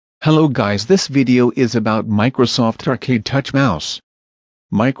Hello guys, this video is about Microsoft Arcade Touch Mouse.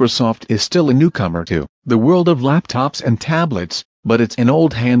 Microsoft is still a newcomer to the world of laptops and tablets, but it's an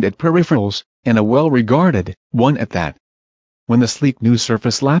old hand at peripherals, and a well-regarded one at that. When the sleek new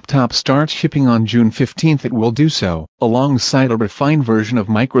Surface laptop starts shipping on June 15, it will do so, alongside a refined version of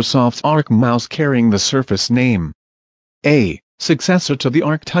Microsoft's Arc mouse carrying the Surface name. A successor to the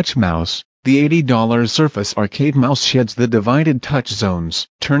Arc Touch mouse, the $80 Surface Arcade mouse sheds the divided touch zones,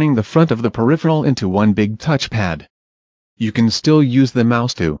 turning the front of the peripheral into one big touchpad. You can still use the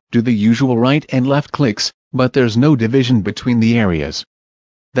mouse to do the usual right and left clicks, but there's no division between the areas.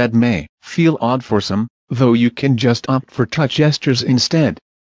 That may feel odd for some, though you can just opt for touch gestures instead.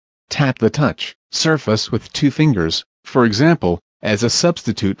 Tap the touch surface with 2 fingers, for example, as a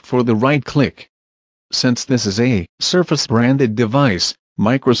substitute for the right click. Since this is a Surface-branded device,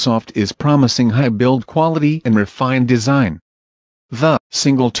 Microsoft is promising high build quality and refined design. The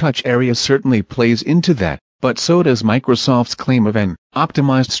single touch area certainly plays into that, but so does Microsoft's claim of an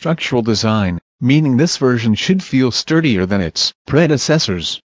optimized structural design, meaning this version should feel sturdier than its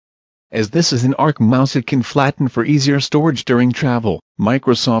predecessors. As this is an Arc mouse, it can flatten for easier storage during travel.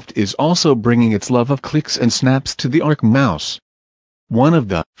 Microsoft is also bringing its love of clicks and snaps to the Arc mouse. One of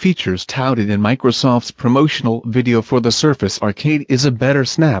the features touted in Microsoft's promotional video for the Surface Arcade is a better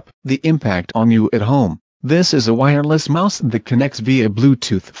snap, the impact on you at home. This is a wireless mouse that connects via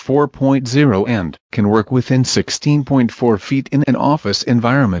Bluetooth 4.0 and can work within 16.4 feet in an office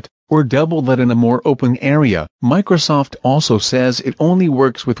environment, or double that in a more open area. Microsoft also says it only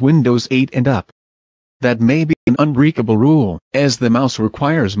works with Windows 8 and up. That may be an unbreakable rule, as the mouse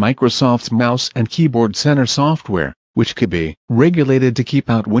requires Microsoft's Mouse and Keyboard Center software, which could be regulated to keep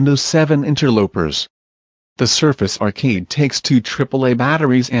out Windows 7 interlopers. The Surface Arcade takes 2 AAA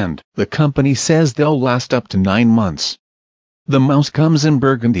batteries and the company says they'll last up to 9 months. The mouse comes in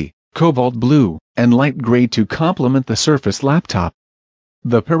burgundy, cobalt blue, and light gray to complement the Surface laptop.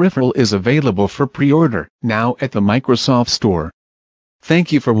 The peripheral is available for pre-order now at the Microsoft Store.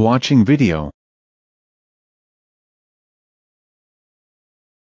 Thank you for watching video.